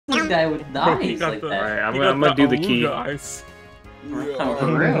guy with the eyes like that. Alright, I'm gonna do the key. Eyes. Oh,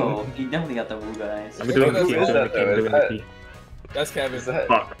 for real. He definitely got the Wooga eyes. I'm doing the key. I'm doing the key. That's Kevin. Is that?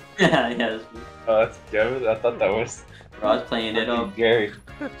 Fuck. Yeah, yes. Oh, that's Kevin? I thought that was Rod's playing it up. Gary.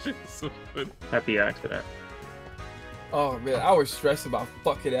 So good. Happy accident. Oh man, I was stressed about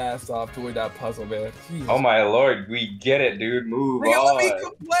fucking ass off doing that puzzle, man. Jesus. Oh my lord, we get it, dude. Move Bring on. let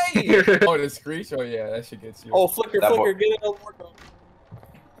me complain. Oh, the screech? Oh yeah, that shit gets you. Oh, flicker, That flicker, boy- get it.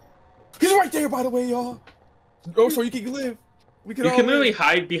 He's right there, by the way, y'all. Oh, so you can live. We can You all can live. literally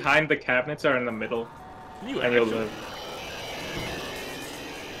hide behind the cabinets or in the middle, and you'll live.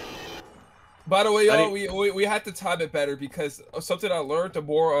 By the way, y'all, we had to time it better because of something I learned. The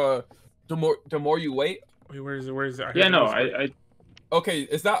more you wait. Wait, where is it? Where is it? Yeah, no, I. Okay,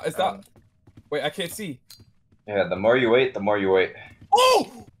 it's not. Wait, I can't see. Yeah, the more you wait, the more you wait.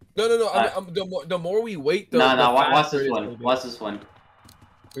 Oh! No. The more we wait, No, watch faster this it is one. gonna be. Watch this one.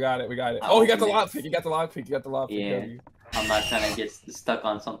 We got it. Oh, he got the lock pick. Yeah. I'm not trying to get stuck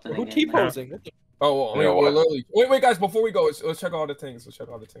on something Who again. T-posing? Oh, Yeah, we're what? literally. Wait, guys! Before we go, let's check all the things.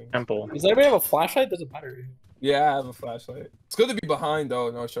 Temple. Does anybody have a flashlight? Doesn't matter. Yeah, I have a flashlight. It's good to be behind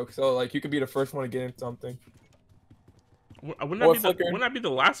though, no show. So like, you could be the first one to get in something. Wouldn't Or I flicker. be the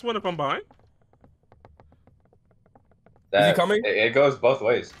last one if I'm behind? Is he coming? It goes both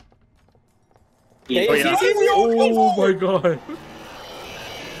ways. Yeah, Oh, yeah. Oh my god.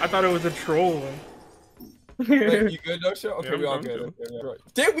 I thought it was a troll. Wait, you good, no show? Okay, Yeah, we all I'm good. good. Okay, yeah, right.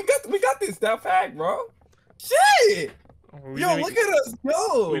 Damn, we got this that fact, bro. Shit! We Yo, didn't look even- at us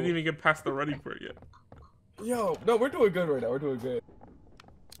go! We didn't even get past the running part yet. Yo, no, we're doing good right now. We're doing good.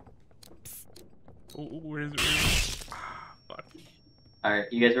 Ooh, where is it? Fuck.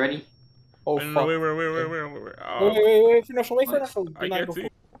 Alright, you guys ready? Oh, No, fuck. wait. Wait, Oh, wait, for Nushel, wait for Nushel. I can't see.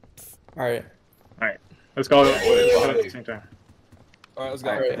 Alright, Let's go. At the same time. Alright, let's go.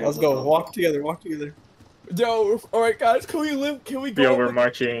 alright, let's go. Walk together. Yo, alright, guys, can we live? Can we Be go? over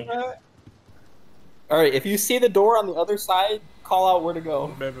marching. Alright, if you see the door on the other side, call out where to go.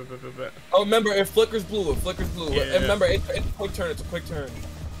 Bet. Oh, remember, it flickers blue. Yeah. And remember, it's a quick turn.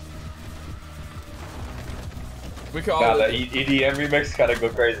 We can all. Nah, the EDM remix gotta go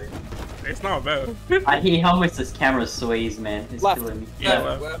crazy. It's not bad. I hate how much this camera sways, man. It's Left. killing me. Yeah,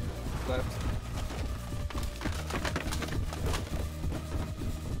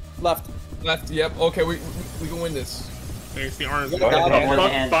 left. Left. Yep. Okay, we can win this. There's the orange. Go ahead, One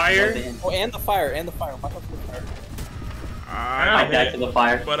Fuck hand, fire. one hand. Oh, and the fire. Watch out for the fire. I died to the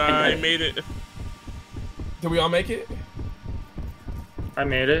fire. But I made it. Did we all make it? I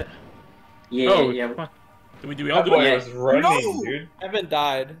made it. Yeah, Oh, yeah. come on. Do we all That do boy it? was running, No! dude. Evan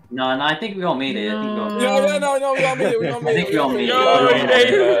died. No, I think we all made it. I think we all made it. No, we all made it. I think we all made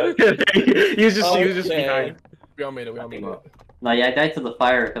it. Yo, he was just Okay. behind. We all made it. No, yeah, I died to the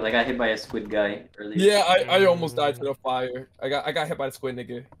fire because I got hit by a squid guy earlier. Yeah, I almost died to the fire. I got hit by the squid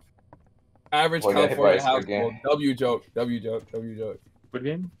nigga. Average Well, got hit by a California squid household. W joke. Good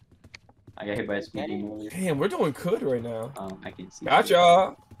game. I got hit by a squid game earlier. Damn, we're doing good right now. I can see.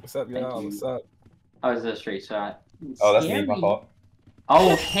 Gotcha. What's up, Thank y'all? you. What's up? I was a straight shot. Oh, that's me, Scary. my fault.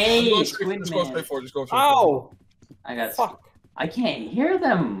 Oh, hey, Just squid go man. straight forward. Just go straight forward. Ow! I got. Fuck. I can't hear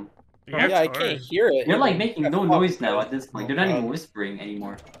them. Yeah, I can't hear it. They're like making no Fuck. noise now at this point. They're not Oh, even God. whispering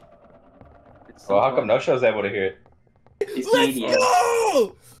anymore. It's so Well, how come fun. No Show's able to hear it? It's Let's Canadian.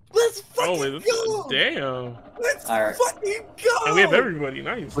 go! Let's Oh, fucking go! damn. Let's Alright. fucking go! And we have everybody.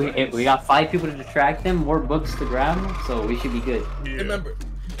 Nice. We got 5 people to distract them, more books to grab, so we should be good. Yeah.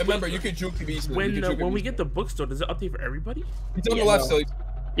 Remember, you can juke him easily. When we get the bookstore, does it update for everybody? He's on the Yeah, left, no. so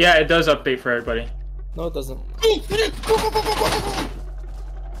Yeah, it does update for everybody. No, it doesn't.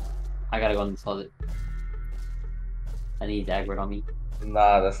 I gotta go in the closet. I need Dagwood on me.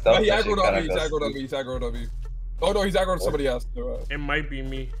 Nah, the stealth he mission aggroed on kinda me. goes- He's aggroed on me. Oh no, he's aggroed on somebody else. It might be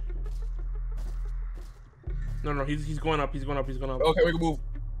me. No, he's going up. He's going up. Okay, we can move.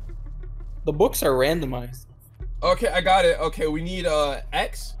 The books are randomized. Okay, I got it. Okay, we need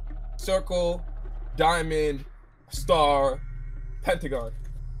X, circle, diamond, star, pentagon.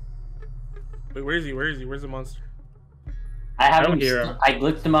 Wait, where is he? Where's the monster? I have don't him. hear him. I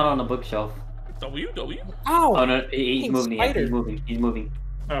glitched him out on the bookshelf. W. Ow! Oh no, he's Fucking moving. Yeah, spider. he's moving.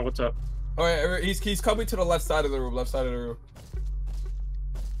 Oh, what's up? All right, he's coming to the left side of the room.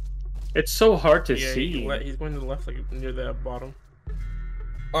 It's so hard to Yeah, see. he's going to the left, like near the bottom.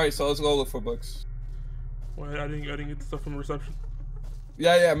 All right, so let's go look for books. Why I didn't get the stuff from reception.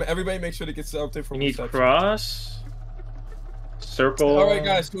 Yeah. Everybody, make sure to get something from You need reception. cross, circle. All right,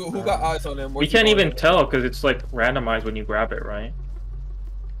 guys, who got eyes on him? We can't even tell because it's like randomized when you grab it, right?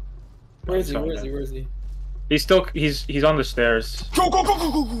 Where is he? He's on the stairs. Go!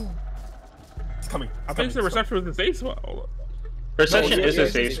 coming. I think the reception was the safe spot. Hold on. Reception No, is yeah, a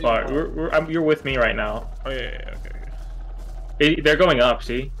safe yeah, spot. yeah. You're with me right now. Oh yeah, okay. They're going up.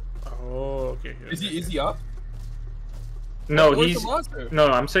 See? Oh, okay. Is he up? No, Where's he's the monster? no.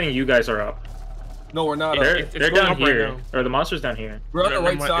 I'm saying you guys are up. No, we're not They're up. it's they're going down up right here, now. or the monster's down here. We're on the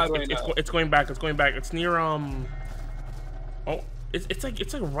right side it's, right now. it's going back. It's going back. It's near Oh, it's like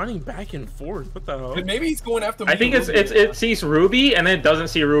running back and forth. What the hell? But maybe he's going after me. I think it sees Ruby and then it doesn't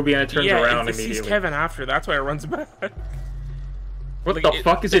see Ruby and it turns around it sees immediately. Kevin after. That's why it runs back. What Like, the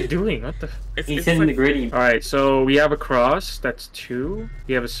fuck is it doing? What the? He's hitting the gritty. All right, so we have a cross. That's 2.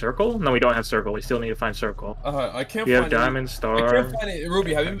 We have a circle. No, we don't have circle. We still need to find circle. I can't. We have find diamond, star. I can't find it.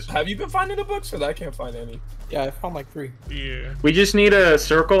 Ruby, have you been finding the books? Cause I can't find any. Yeah, I found like 3. Yeah. We just need a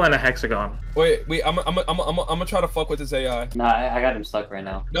circle and a hexagon. Wait. I'm gonna try to fuck with this AI. Nah, I got him stuck right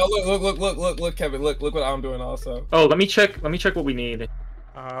now. No, look, Kevin, look what I'm doing also. Oh, let me check what we need.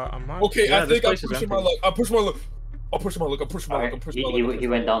 I'm not. Okay, Yeah, I this think I'm place is pushing my empty. luck. I'm pushing my luck. Alright, he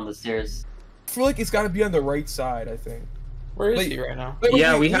went down the stairs. I feel like it's gotta be on the right side. I think. Where is Wait. he right now?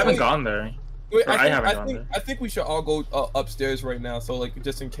 Yeah, we haven't gone there. Wait, Or I haven't gone there. I think we should all go upstairs right now. So like,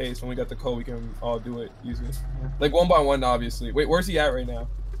 just in case when we got the code, we can all do it easy. Like one by one, obviously. Wait, where's he at right now?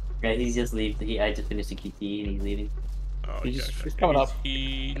 Yeah, he's just leaving. I just finished the QT and he's leaving. Oh, He's- okay, he's coming up.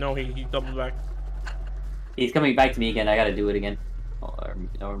 He doubled back. He's coming back to me again. I gotta do it again. Or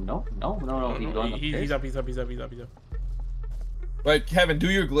no. He's going He's upstairs. up. Like Kevin,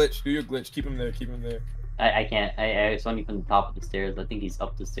 do your glitch. Keep him there. I can't. I saw him from the top of the stairs. I think he's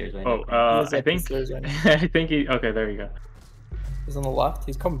up the stairs right Oh, now. He is I up the think stairs right now. I think he. Okay, there you go. He's on the left.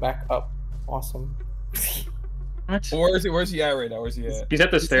 He's coming back up. Awesome. What? Where's he at right now? Where's he at? He's at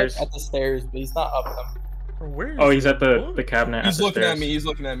the He's stairs. like at the stairs, but he's not up them. Where? Oh, he's at the cabinet. He's at the looking stairs. at me. He's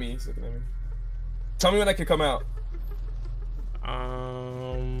looking at me. Tell me when I can come out.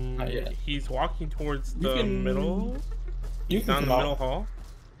 Not yet. He's walking towards You the can- middle. You He's can down come the out. middle hall.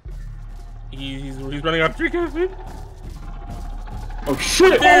 He's running up 3 Kevin. Oh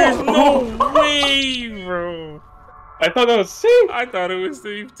shit! There's Oh! no way, bro. I thought that was safe. I thought it was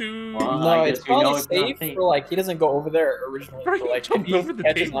safe too. Well, No, I it's guess we know probably it's not safe safe. for like he doesn't go over there originally. Bro, So, he like jumped if he over the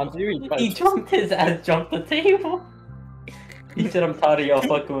catches table. onto you, He jumped his ass, jumped the table. He said, "I'm tired of y'all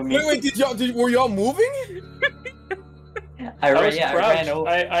fucking with me." Wait, were y'all moving? I I was ran crouched. over.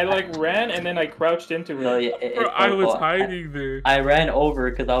 I like ran and then I crouched into No, it. yeah, Bro, I was hiding there. I ran over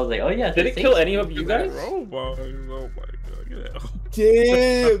because I was like, "Oh yeah." Did it kill any of you guys? Roblox. Oh my god. Get out.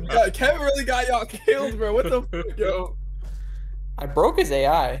 Damn, yeah, Kevin really got y'all killed, bro. What the fuck, yo? I broke his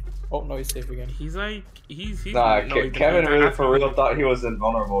AI. Oh no, he's safe again. He's like he's Nah, no, he's Kevin not. really for real thought he was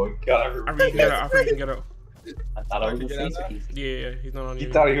invulnerable. God, I mean, get out. I can get out. I thought I was Get a out safe now? piece. Yeah, he's not on he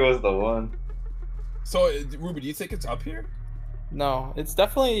you. thought he was the one. So, Ruby, do you think it's up here? No, it's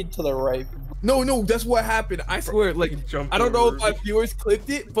definitely to the right. No, that's what happened. I swear, like, He jumped I don't know over if my Ruby. viewers clipped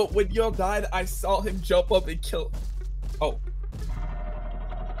it, but when y'all died, I saw him jump up and kill. Oh,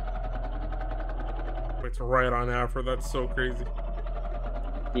 It's right on Afro. That's so crazy.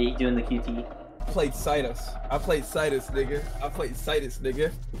 Yeah, he's doing the QT. I played Citus, nigga. I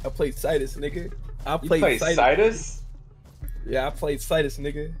played You play Citus? Yeah, I played Citus,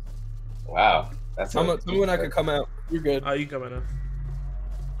 nigga. Wow. That's Tell me when I can come out. You're good. You coming up?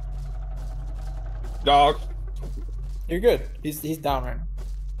 Dog. You're good. He's down right now.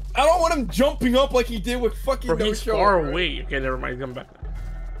 I don't want him jumping up like he did with fucking Bro, no he's show. far away. Okay, never mind. He's coming back.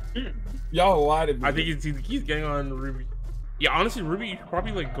 Y'all lied to me. I think he's getting on Ruby. Yeah, honestly, Ruby, you should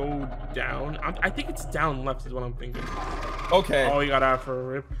probably like go down. I think it's down left is what I'm thinking. Okay. Oh, you got Afro,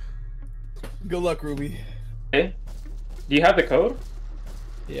 rip. Good luck, Ruby. Okay. Do you have the code?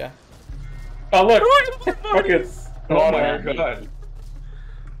 Yeah. Oh look! Fuck Okay. Oh Yeah, my god.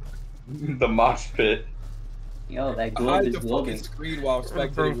 The mosh pit. Yo, that I globe hide is the fucking glowing. screen while Bro,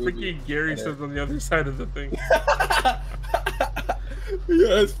 spectating Ruby. freaking Gary sits on the other side of the thing.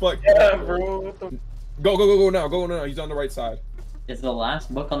 Yeah, it's fucked. Yeah, bro. What the... Go now. He's on the right side. Is the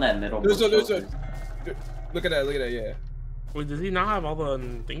last book on that middle? There's book a- open? Look at that, yeah. Wait, does he not have all the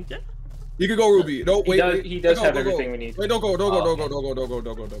things yet? You can go, Ruby. No, wait. He does Go, have go, everything go. we need. Wait, don't go.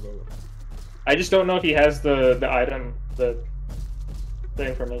 Oh, I just don't know if he has the item, the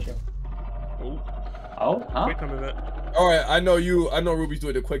information. Oh, huh? Wait a minute. All right, I know Ruby's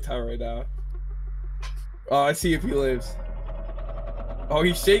doing the quick time right now. I see if he lives. Oh,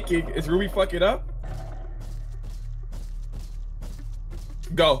 he's shaking. Is Ruby fucking up?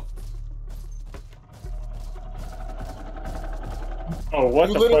 Go. Oh, what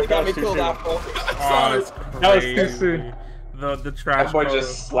You the literally fuck? got me That was too killed, soon. Apple. Oh, that's That was too crazy. soon. the trash. That boy co-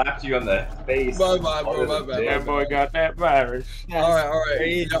 just slapped you on the face. My bad, bro, my bad. That boy got that virus. All right.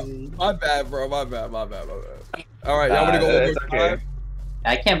 Crazy. Yeah, my bad, bro. My bad. All right, y'all wanna go one It's more okay. time?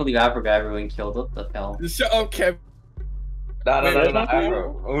 I can't believe I forgot everyone killed. What the hell? Just shut up, Kev. No, Wait, that's no, not cool?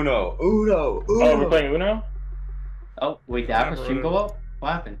 Afro. Uno. Oh, we're playing Uno? Oh, wait, the Afro stream go up?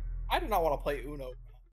 What happened? I do not want to play Uno.